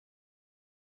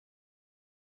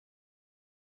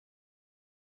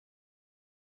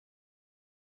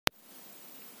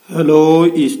Hello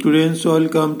students,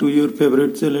 welcome to your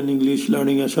favorite channel English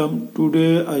Learning Assam.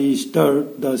 Today I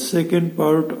start the second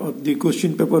part of the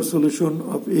question paper solution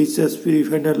of HSP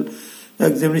final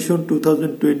examination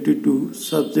 2022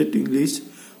 subject English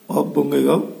of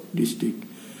Bongaigaon district.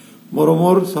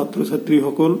 Moromor Satro Satri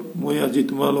Hokol, moi আজি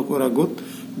তোমালোকৰ আগত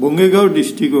Bongaigaon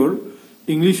districtৰ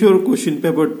Englishৰ question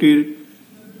paper টিৰ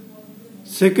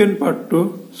second part to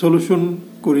solution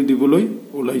কৰি দিবলৈ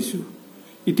ওলাইছো।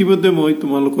 ইতিমধ্যে মই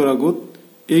তোমালোকৰ আগত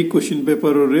এই কোশ্চেন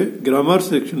পেপাৰৰে গ্ৰামাৰ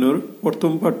সেকশনৰ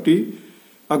প্ৰথম পাৰ্টি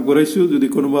আগবঢ়াইছো। যদি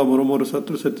কোনোবা মৰমৰ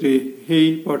ছাত্ৰ ছাত্ৰী সেই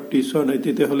পাৰ্টি চোৱা নাই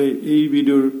তেতিয়াহ'লে এই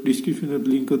ভিডিঅ'ৰ ডেসক্ৰিপচনত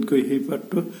লিংকত গৈ সেই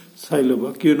পাৰ্টটো চাই ল'বা,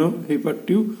 কিয়নো সেই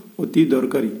পাৰ্টিও অতি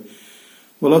দৰকাৰী।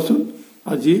 বলাচোন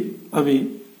আজি আমি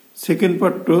সেকেন্ড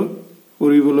পাৰ্টটো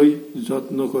কৰিবলৈ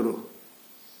যত্ন কৰো।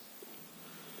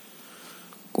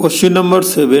 Question number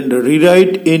 7.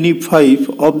 Rewrite any 5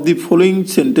 of the following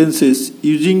sentences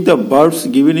using the verbs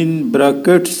given in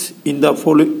brackets in the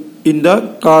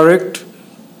correct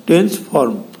tense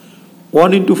form.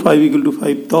 1 into 5 equal to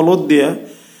 5. তলত দিয়া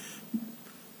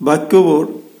বাক্যবোৰ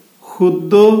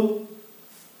শুদ্ধ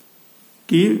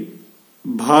কি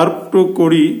ভাৰ্বটো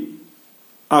কৰি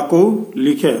আকৌ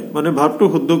লিখে, মানে ভাৰ্বটো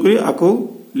শুদ্ধ কৰি আকৌ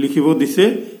লিখিব দিছে।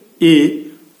 A.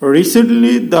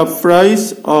 Recently the price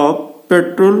of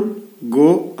petrol go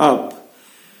up.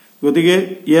 গতিকে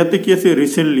ইয়াতে কি আছে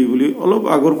রিসেন্টলি বুলি অলপ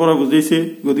আগৰ পৰা বুজাইছে।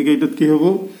 গতিকে এটো কি হ'ব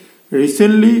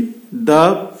recently the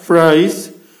price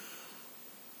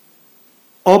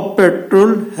of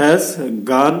petrol has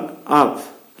gone up.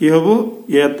 কি হ'ব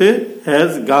ইয়াতে has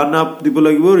gone up দিব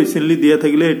লাগিব। রিসেন্টলি দিয়া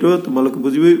থাকিলে এটো তোমালোকে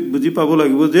বুজি পাব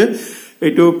লাগিব যে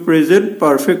এটো প্রেজেন্ট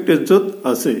পারফেক্ট টেন্সত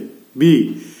আছে। B.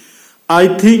 I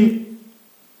think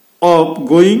of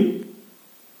going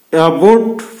abroad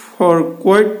for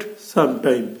quite some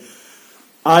time.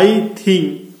 I think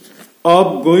of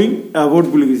going abroad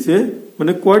বুলি কৈছে,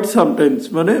 মানে quite sometimes,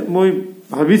 মানে মই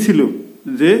ভাবিছিলো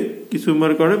যে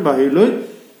কিছুমাৰ কাৰণে বাহিৰলৈ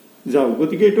যাও।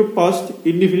 গতিকে এটো past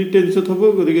indefinite tense হ'ব।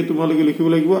 গতিকে তোমালোকে লিখিব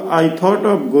লাগিব I thought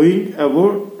of going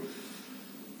abroad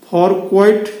for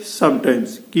quite sometimes.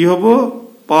 কি হ'ব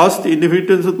past indefinite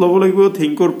tense ল'ব লাগিব।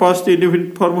 think or past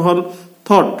indefinite form হ'ল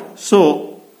thought. So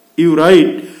you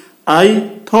write I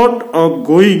thought of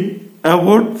going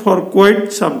abroad for quite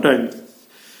some time.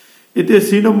 It is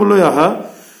C number aha.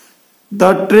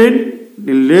 The train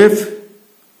left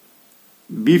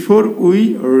before we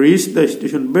reached the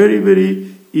station. Very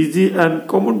easy and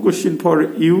common question for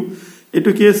you. Eto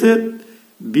ki ase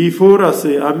before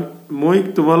ase. মই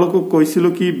তোমালোকক কৈছিলো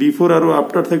কি before আৰু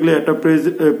after থাকলে এটা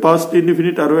past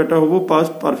indefinite আৰু এটা হ'ব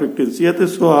past perfect tense। ইয়াতে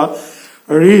সোয়া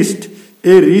reached,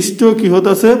 এই reached কি হত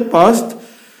আছে past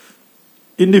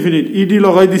indefinite ed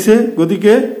লগাই দিছে।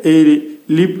 গতিকে এই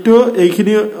লিফটো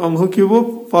এইখিনি অংশ কি হ'ব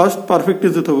past perfect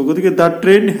tense হ'ব। গতিকে the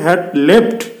train had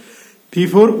left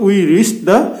before we reached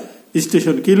the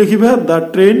station. কি লিখিবা the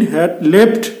train had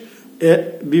left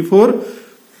before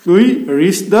we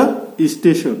reached the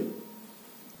station.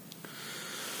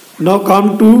 Now come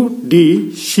to D.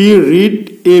 She read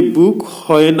a book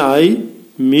when I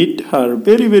meet her.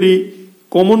 Very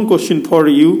common question for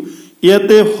you.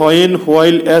 ইয়াতে when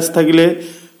while as থাকিলে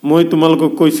মই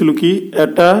তোমালোকক কৈছিলো কি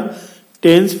এটা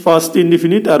tense past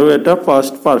indefinite আৰু এটা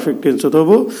past perfect tense হ'ব।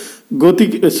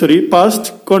 গতিকে past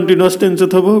continuous tense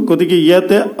হ'ব। গতিকে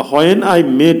ইয়াতে when I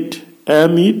met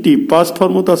met past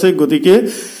formত আছে। গতিকে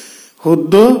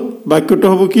শুদ্ধ বাক্যটো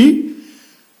হ'ব কি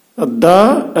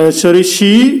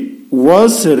she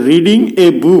was reading a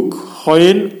book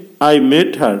when I met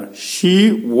her. She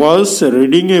was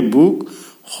reading a book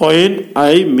when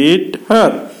I met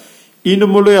her. In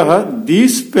Moloyaha,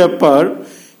 this paper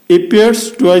appears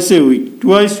twice a week.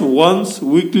 Twice, once,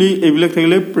 weekly, ebilak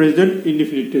thakile present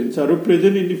indefinite tense. Aru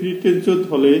present indefinite tense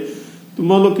hole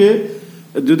tumaloke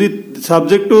jodi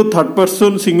subject to third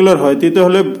person singular hoy tete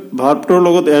hole verb tor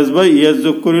logot as by es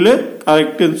jog korile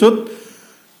correct tense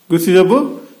gusi jabo।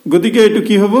 গতিকে এটো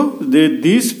কি হ'ব যে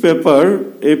this paper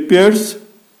appears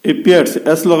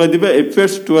as লগাই দিবা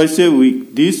appears twice a week.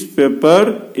 This paper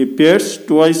appears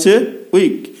twice a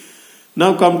week.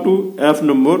 Now come to F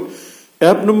number.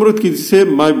 F number কি দিছে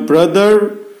my brother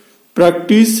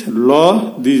practice law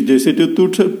these days. এটো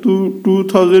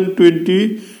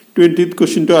 2020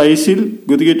 question to আহিছিল।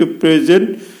 গতিকে এটো present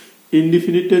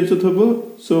indefinite tense হ'ব।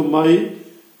 so my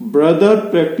brother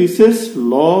practices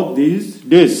law these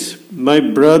days. My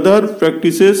brother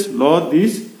practices law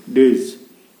these days.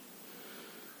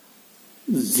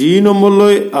 G number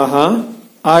loi aha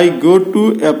I go to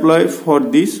apply for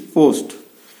this post.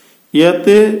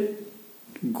 ইয়াতে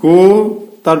go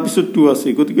tar pisot to ase।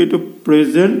 গতিকে এটো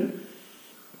present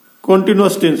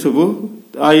continuous tense hobo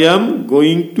I am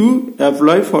going to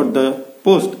apply for the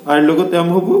post I logot am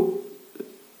hobo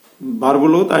verb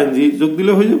logot ing jog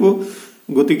dile hoye jabo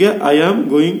gotike I am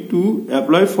going to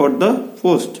apply for the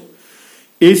post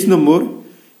H number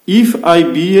if I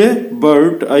be a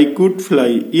bird I could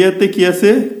fly ইয়াতে কি আছে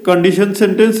condition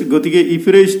sentence গতিকে if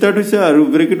রে start হইছে আর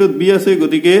ব্র্যাকেটত B আছে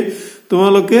গতিকে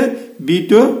তোমালকে B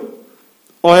তো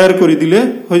অয়ার কৰি দিলে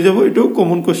হৈ যাব এটো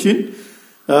common question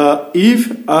if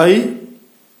I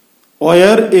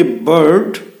were a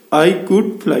bird I could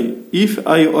fly if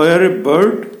I were a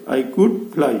bird I could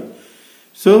fly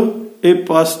so এই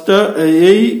পাঁচটা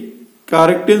এই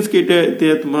কারেক্ট টেন্স কেটা তে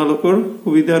তোমালোকৰ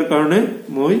সুবিধাৰ কাৰণে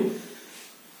মই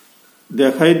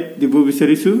দেখাই দিব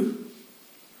বিচাৰিছো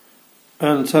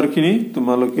आंसर খিনি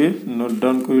তোমালোকে নোট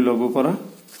ডাউন কৰি লব পাৰা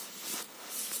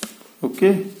ওকে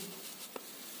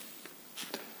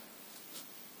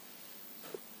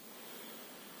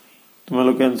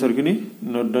তোমালোকে आंसर খিনি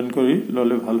নোট ডাউন কৰি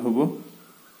ললে ভাল হ'ব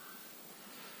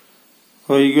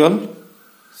হৈ গল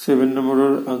 7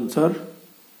 নম্বৰৰ answer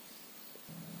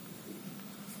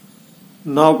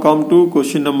Now come to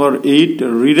question number 8.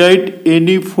 Rewrite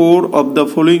any four of the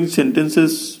following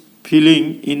sentences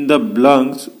filling in the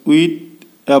blanks with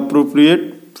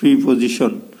appropriate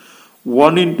preposition.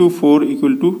 1 into 4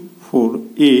 equal to 4.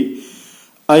 A.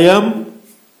 I am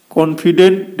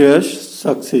confident dash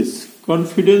success.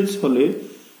 Confidence hole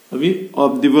ami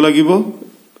of dibo lagibo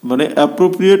mane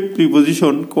appropriate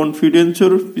preposition confidence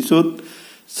or pisot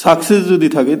success jodi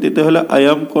thake tete hole I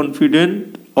am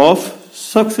confident of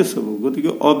success hobo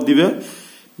gotike of dibe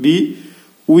b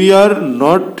we are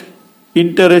not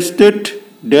interested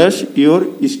dash your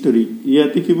story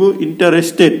yate kibo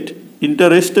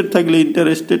interested thakle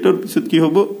interested or pisot ki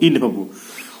hobo in hobo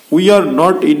we are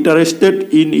not interested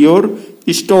in your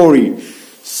story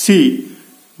c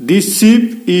this ship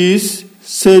is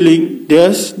sailing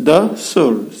dash the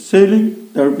shore sailing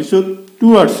tar pisot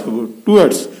towards hobo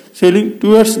towards sailing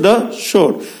towards the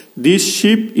shore This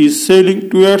ship is sailing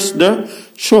towards the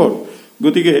shore.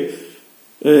 গতিকে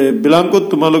ব্ল্যাঙ্কত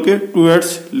তোমালোকে towards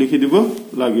লিখি দিব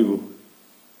লাগিব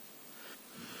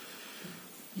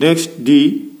Next D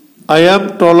I am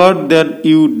taller than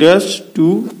you dash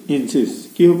 2 inches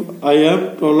কি হবে I am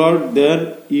taller than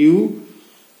you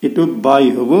এটো by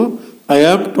হবে I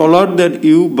am taller than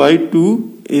you by 2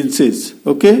 inches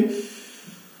okay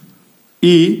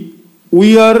E we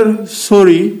are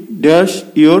sorry dash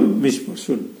your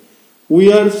misfortune We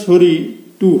are sorry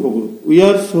to hobo we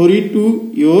are sorry to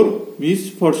your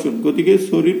misfortune gotike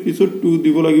sorry pisot to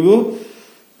dibo lagibo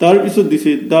tar pisot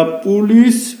dise the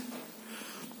police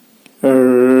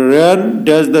ran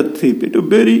dash the thief it is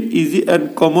very easy and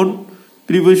common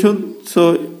preposition so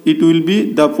it will be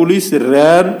the police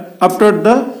ran after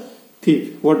the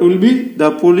thief what will be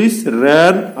the police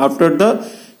ran after the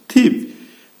thief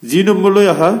G number lo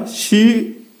aha she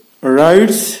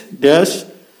rides dash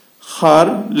her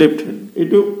left hand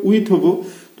এটো with হবো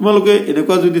তোমালোকে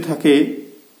এনেকুৱা যদি থাকে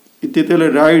ইতেতেলে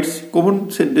rights common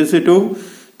sentence এটো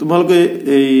তোমালোকে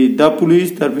এই দা police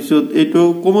তার পিছত এটো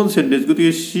কমন সেন্টেন্স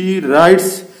গতিকে she rides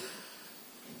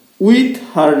with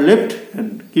her left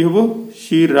hand কি হবো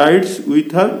she rides with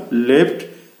her left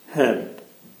hand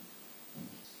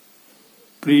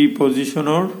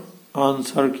প্ৰিপজিশনৰ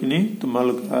answer খিনি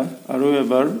তোমালোকে আৰু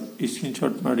এবাৰ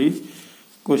স্ক্ৰিনশট মাৰি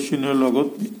কোশ্চেনৰ লগত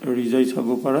ৰিজাই চাব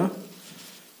পাৰা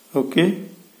ওকে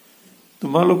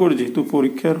তোমালোকৰ যেটো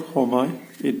পৰীক্ষাৰ সময়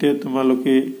এতে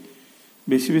তোমালোকে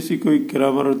বেছি বেছি কৈ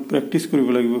গ্ৰামাৰত প্ৰ্যাকটিছ কৰিব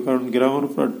লাগিব কাৰণ গ্ৰামাৰৰ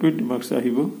পৰা 20 মাৰ্কস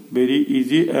আহিব ভেৰি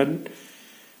ইজি এন্ড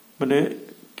মানে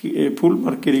ফুল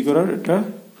মাৰ্ক কেৰি কৰাৰ এটা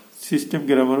সিস্টেম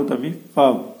গ্ৰামাৰত আমি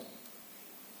পাম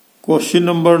question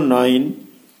number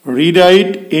 9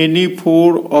 rewrite any four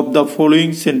of the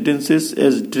following sentences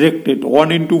as directed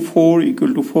 1 into 4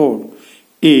 equal to 4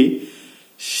 A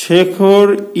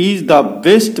Shekhar is the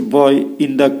best boy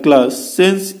in the class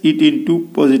since it into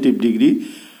positive degree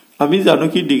আমি জানো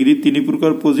কি degree তিনি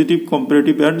প্ৰকাৰ positive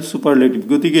comparative and সুপাৰলেটিভ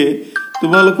গতিকে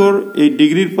তোমালোকৰ এই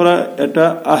ডিগ্ৰীৰ পৰা এটা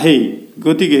আহে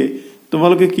গতিকে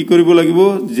তোমালোকে কি কৰিব লাগিব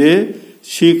যে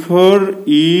Shekhar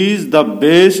is the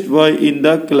best boy in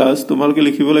the class তোমালোকে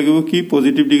লিখিব লাগিব কি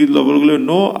পজিটিভ ডিগ্ৰী ল'ব গলে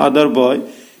no other boy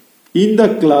in the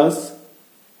class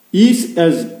is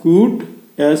as good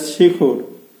as Shekhar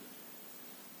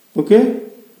okay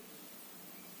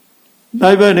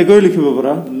নাইবা এনেকৈ লিখিব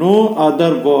পাৰা no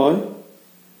other boy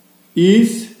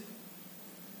is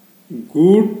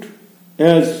good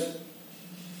as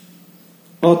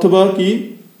অথবা কি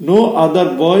no other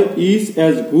boy is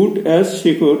as good as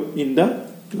Shekhar in the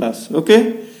class okay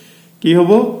কি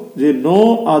হবো যে no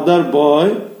other boy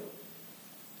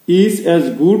is as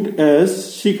good as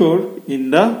Shekhar in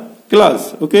the class.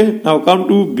 Okay, now come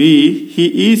to B. He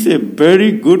is a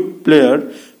very good player.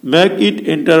 Make it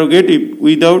interrogative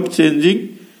without changing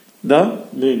the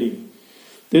meaning.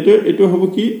 এটো হবো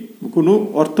কি কোনো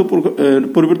অর্থ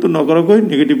পরিবর্তন না করা হয়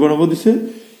নেগেটিভ বানাবো দিছে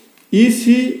is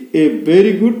he a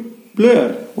very good player.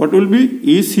 What will be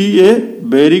is he a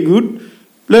very good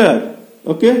player.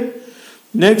 Okay,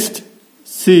 next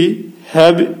C.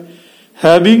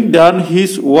 Having done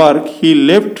his work he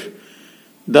left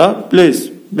the place.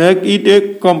 Make it a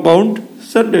compound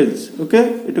sentence. Okay,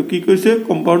 eto ki koise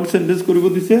compound sentence koribo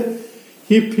dise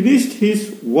he finished his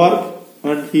work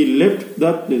and he left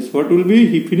the place. What will be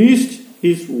he finished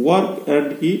his work and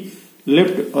he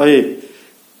left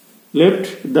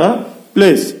the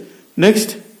place. Next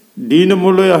D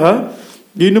number lo aha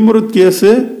D number ki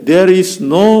ase there is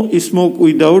no smoke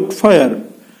without fire.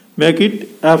 Make it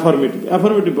affirmative.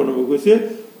 Affirmative banabo koise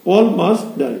all must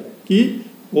die. Ki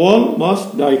all must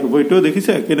die hobo eto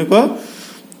dekhise keneko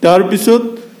tar pisot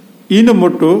E number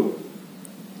 2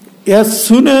 as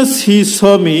soon as he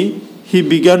saw me he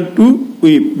began to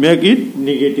weep. Make it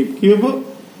negative. Ki hobo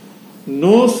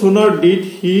no sooner did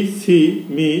he see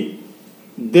me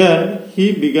then he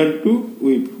began to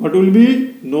weep. What will be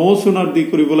no sooner di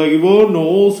koribo lagibo no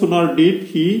sooner did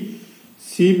he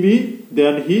see me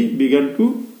then he began to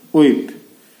weep.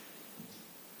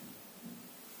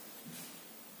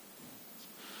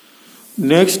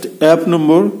 Next app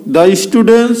number the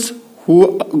students who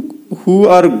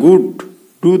are good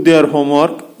do their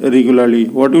homework regularly.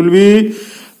 What will be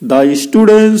the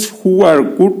students who are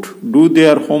good do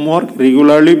their homework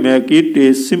regularly. Make it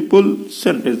a simple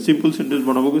sentence. Simple sentence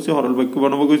banabo koise horal bakya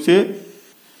banabo koise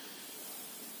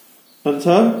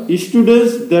answer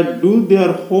students that do their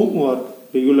homework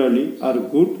regularly are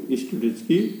good students.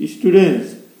 Ki students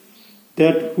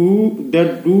that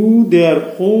do their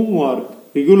homework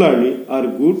regularly are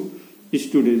good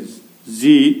students.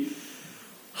 G.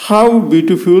 How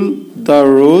beautiful the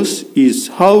rose is.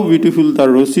 How beautiful the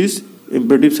rose is.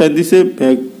 Imperative sign this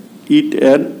make it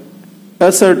an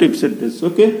assertive sentence.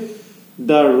 Okay,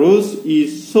 the rose is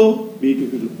so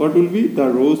beautiful. What will be the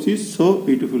rose is so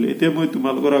beautiful. Ete moi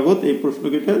tumalokor agot ei proshno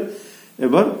ketar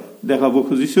ebar dekhabo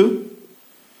khojisu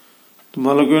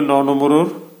tumalokor 9 নম্বৰৰ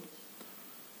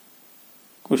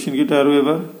question কেটা আৰু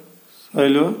এবাৰ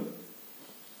চাইলো.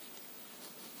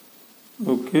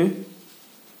 Okay,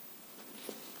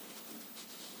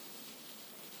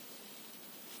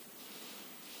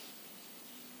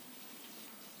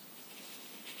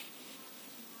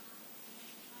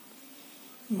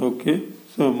 okay,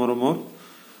 so মৰমৰ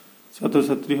ছাত্ৰ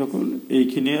ছাত্ৰীসকল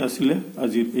এইখিনিয়ে আছিল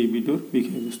আজিৰ এই ভিডিঅ'ৰ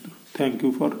বিষয়বস্তু. Thank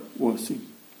U for watching.